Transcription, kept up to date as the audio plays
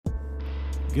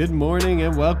Good morning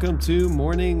and welcome to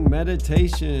Morning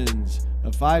Meditations,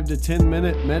 a 5 to 10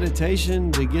 minute meditation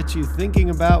to get you thinking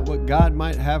about what God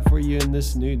might have for you in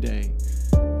this new day.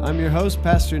 I'm your host,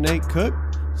 Pastor Nate Cook,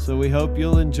 so we hope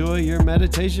you'll enjoy your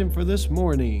meditation for this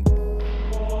morning.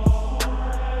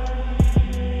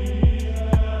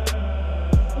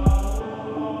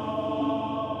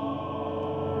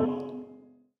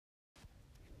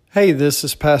 Hey, this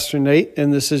is Pastor Nate,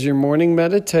 and this is your morning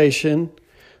meditation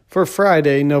for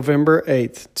Friday, November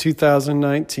 8th,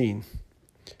 2019.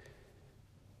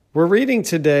 We're reading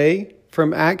today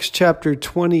from Acts chapter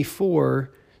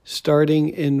 24, starting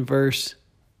in verse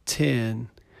 10.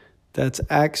 That's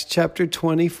Acts chapter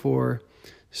 24,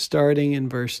 starting in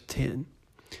verse 10.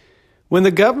 When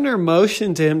the governor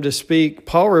motioned to him to speak,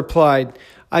 Paul replied,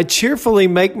 "I cheerfully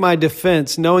make my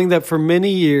defense, knowing that for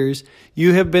many years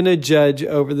you have been a judge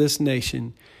over this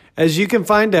nation. As you can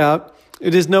find out,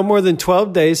 it is no more than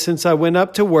 12 days since I went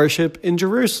up to worship in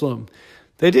Jerusalem.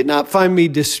 They did not find me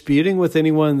disputing with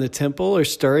anyone in the temple or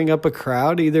stirring up a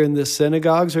crowd either in the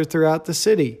synagogues or throughout the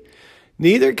city.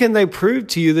 Neither can they prove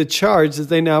to you the charge that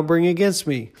they now bring against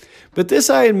me. But this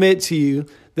I admit to you,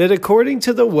 that according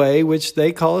to the way which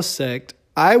they call a sect,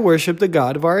 I worship the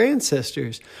God of our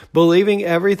ancestors, believing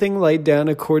everything laid down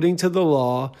according to the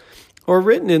law or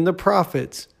written in the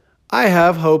prophets. I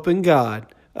have hope in God,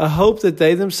 a hope that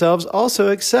they themselves also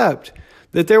accept,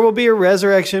 that there will be a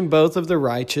resurrection both of the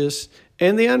righteous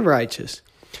and the unrighteous.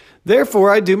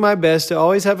 Therefore, I do my best to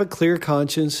always have a clear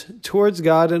conscience towards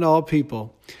God and all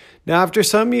people. Now, after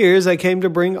some years, I came to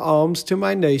bring alms to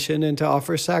my nation and to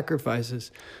offer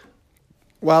sacrifices.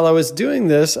 While I was doing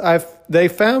this, they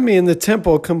found me in the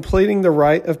temple completing the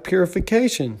rite of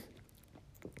purification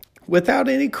without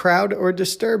any crowd or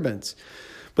disturbance.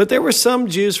 But there were some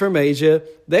Jews from Asia.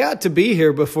 They ought to be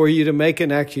here before you to make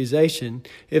an accusation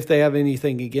if they have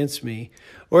anything against me.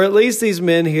 Or at least these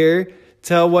men here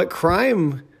tell what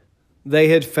crime they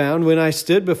had found when I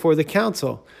stood before the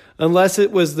council. Unless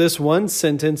it was this one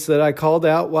sentence that I called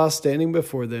out while standing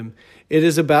before them. It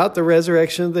is about the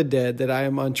resurrection of the dead that I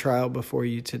am on trial before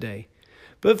you today."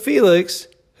 But Felix,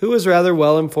 who was rather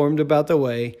well informed about the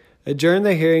way, adjourned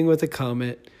the hearing with a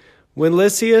comment, "When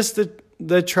Lysias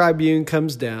the tribune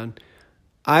comes down,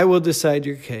 I will decide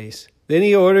your case." Then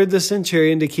he ordered the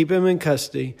centurion to keep him in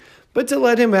custody, but to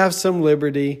let him have some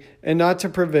liberty and not to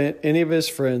prevent any of his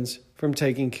friends from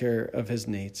taking care of his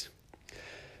needs.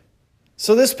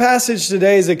 So this passage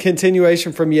today is a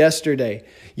continuation from yesterday.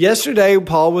 Yesterday,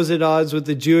 Paul was at odds with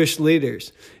the Jewish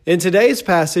leaders. In today's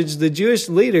passage, the Jewish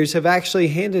leaders have actually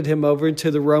handed him over to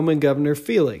the Roman governor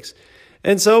Felix.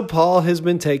 And so Paul has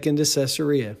been taken to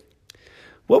Caesarea.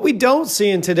 What we don't see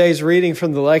in today's reading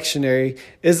from the lectionary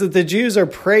is that the Jews are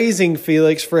praising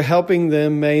Felix for helping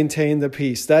them maintain the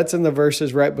peace. That's in the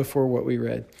verses right before what we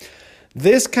read.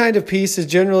 This kind of peace is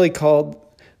generally called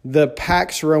the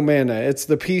Pax Romana. It's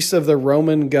the peace of the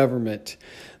Roman government.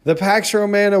 The Pax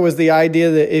Romana was the idea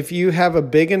that if you have a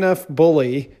big enough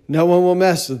bully, no one will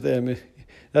mess with them.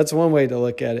 That's one way to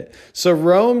look at it. So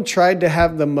Rome tried to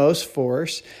have the most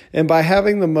force, and by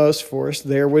having the most force,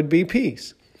 there would be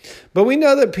peace. But we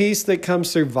know that peace that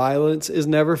comes through violence is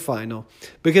never final,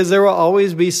 because there will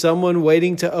always be someone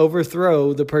waiting to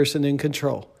overthrow the person in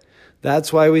control.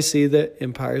 That's why we see that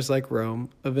empires like Rome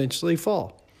eventually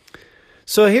fall.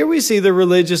 So here we see the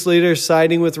religious leaders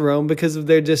siding with Rome because of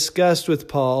their disgust with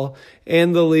Paul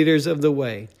and the leaders of the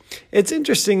way. It's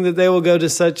interesting that they will go to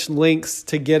such lengths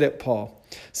to get at Paul.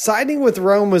 Siding with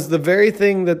Rome was the very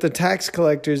thing that the tax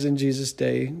collectors in Jesus'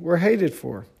 day were hated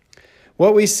for.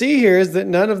 What we see here is that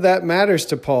none of that matters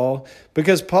to Paul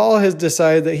because Paul has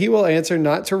decided that he will answer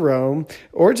not to Rome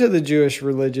or to the Jewish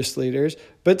religious leaders,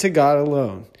 but to God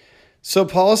alone. So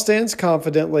Paul stands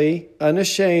confidently,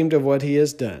 unashamed of what he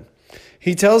has done.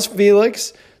 He tells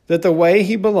Felix that the way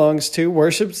he belongs to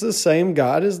worships the same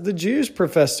God as the Jews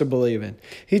profess to believe in.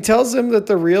 He tells them that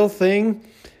the real thing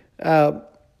that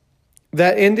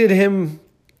ended him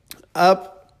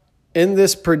up in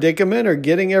this predicament or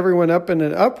getting everyone up in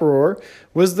an uproar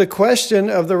was the question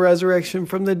of the resurrection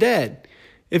from the dead.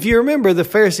 If you remember, the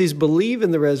Pharisees believe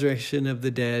in the resurrection of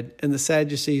the dead and the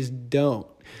Sadducees don't.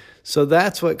 So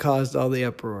that's what caused all the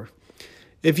uproar.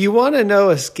 If you want to know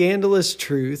a scandalous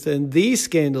truth, and the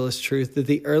scandalous truth that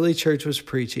the early church was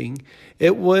preaching,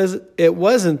 it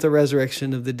wasn't the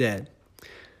resurrection of the dead.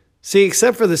 See,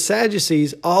 except for the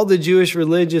Sadducees, all the Jewish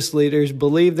religious leaders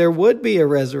believed there would be a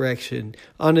resurrection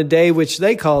on a day which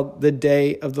they called the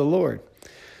day of the Lord.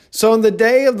 So on the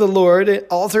day of the Lord,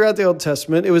 all throughout the Old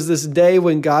Testament, it was this day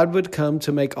when God would come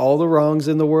to make all the wrongs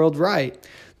in the world right.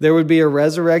 There would be a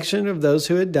resurrection of those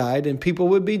who had died, and people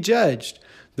would be judged.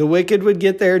 The wicked would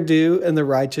get their due and the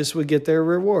righteous would get their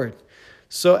reward.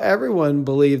 So everyone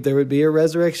believed there would be a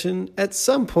resurrection at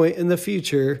some point in the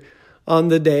future on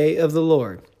the day of the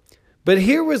Lord. But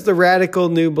here was the radical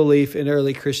new belief in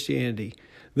early Christianity,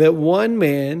 that one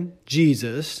man,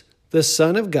 Jesus, the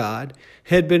Son of God,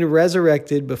 had been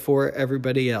resurrected before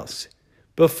everybody else,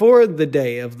 before the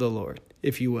day of the Lord,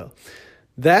 if you will.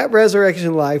 That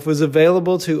resurrection life was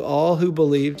available to all who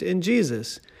believed in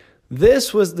Jesus.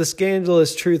 This was the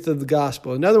scandalous truth of the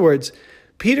gospel. In other words,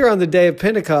 Peter on the day of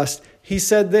Pentecost, he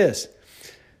said this: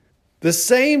 "The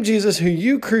same Jesus who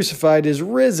you crucified is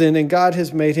risen, and God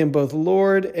has made him both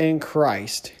Lord and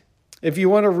Christ." If you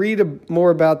want to read more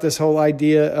about this whole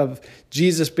idea of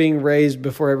Jesus being raised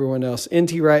before everyone else,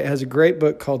 N.T. Wright has a great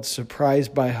book called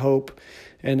Surprised by Hope,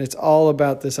 and it's all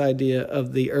about this idea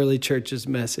of the early church's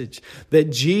message,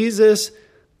 that Jesus,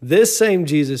 this same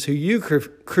Jesus who you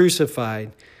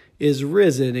crucified, is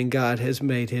risen, and God has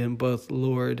made him both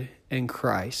Lord and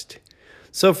Christ.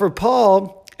 So for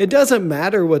Paul, it doesn't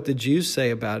matter what the Jews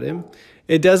say about him.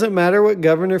 It doesn't matter what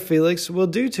Governor Felix will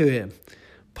do to him.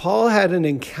 Paul had an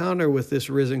encounter with this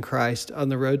risen Christ on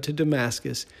the road to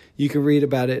Damascus. You can read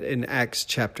about it in Acts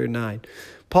chapter 9.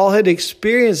 Paul had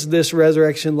experienced this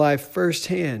resurrection life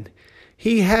firsthand.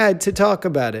 He had to talk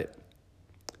about it.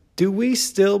 Do we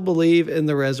still believe in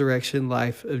the resurrection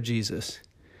life of Jesus?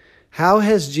 How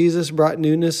has Jesus brought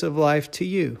newness of life to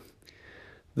you?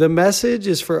 The message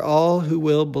is for all who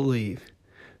will believe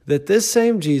that this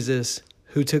same Jesus,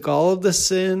 who took all of the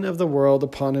sin of the world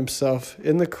upon himself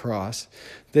in the cross,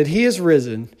 that he is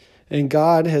risen, and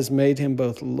God has made him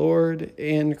both Lord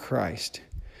and Christ.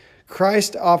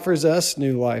 Christ offers us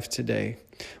new life today.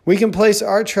 We can place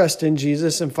our trust in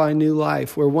Jesus and find new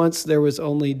life where once there was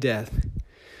only death.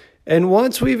 And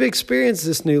once we've experienced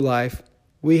this new life,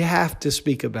 we have to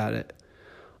speak about it.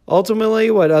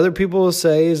 Ultimately, what other people will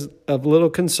say is of little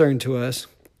concern to us.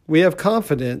 We have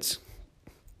confidence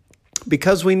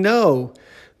because we know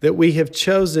that we have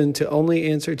chosen to only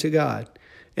answer to God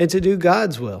and to do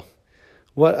God's will.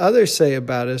 What others say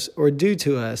about us or do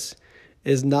to us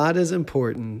is not as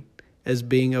important as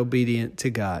being obedient to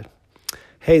God.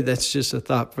 Hey, that's just a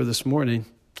thought for this morning,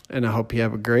 and I hope you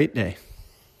have a great day.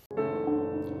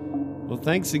 Well,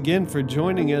 thanks again for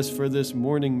joining us for this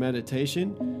morning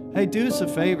meditation. Hey, do us a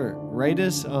favor, rate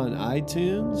us on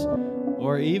iTunes,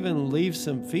 or even leave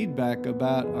some feedback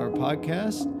about our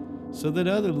podcast so that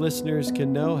other listeners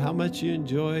can know how much you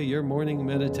enjoy your morning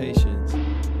meditations.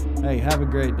 Hey, have a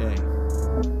great day.